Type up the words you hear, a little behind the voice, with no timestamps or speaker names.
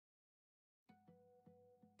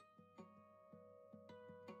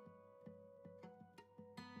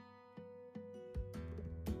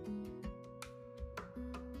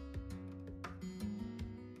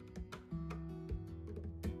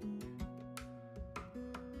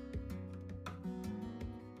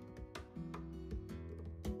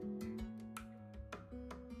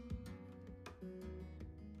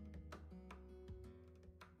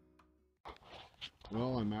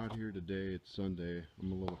Well, I'm out here today. It's Sunday.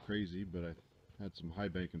 I'm a little crazy, but I had some high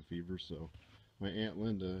banking fever, so my Aunt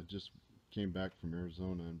Linda just came back from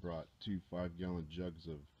Arizona and brought 2 5-gallon jugs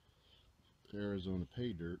of Arizona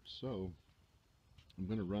Paydirt. So I'm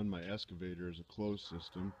going to run my excavator as a closed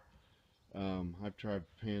system. I've tried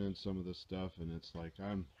panning some of this stuff, and it's like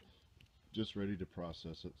I'm just ready to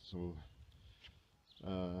process it. So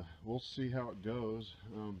we'll see how it goes.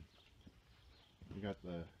 We got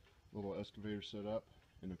the little excavator set up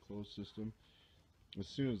in a closed system. As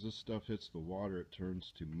soon as this stuff hits the water, it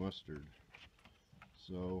turns to mustard.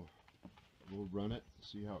 So we'll run it,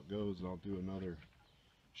 see how it goes, and I'll do another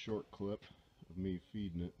short clip of me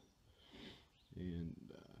feeding it, and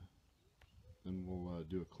then we'll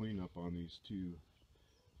do a cleanup on these 2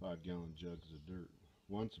 5-gallon jugs of dirt.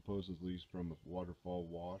 One supposedly is from a waterfall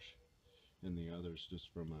wash, and the other is just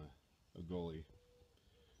from a gully.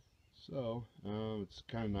 So it's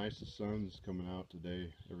kind of nice. The sun's coming out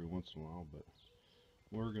today every once in a while, but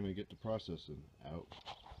we're gonna get to processing. Out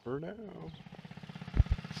for now.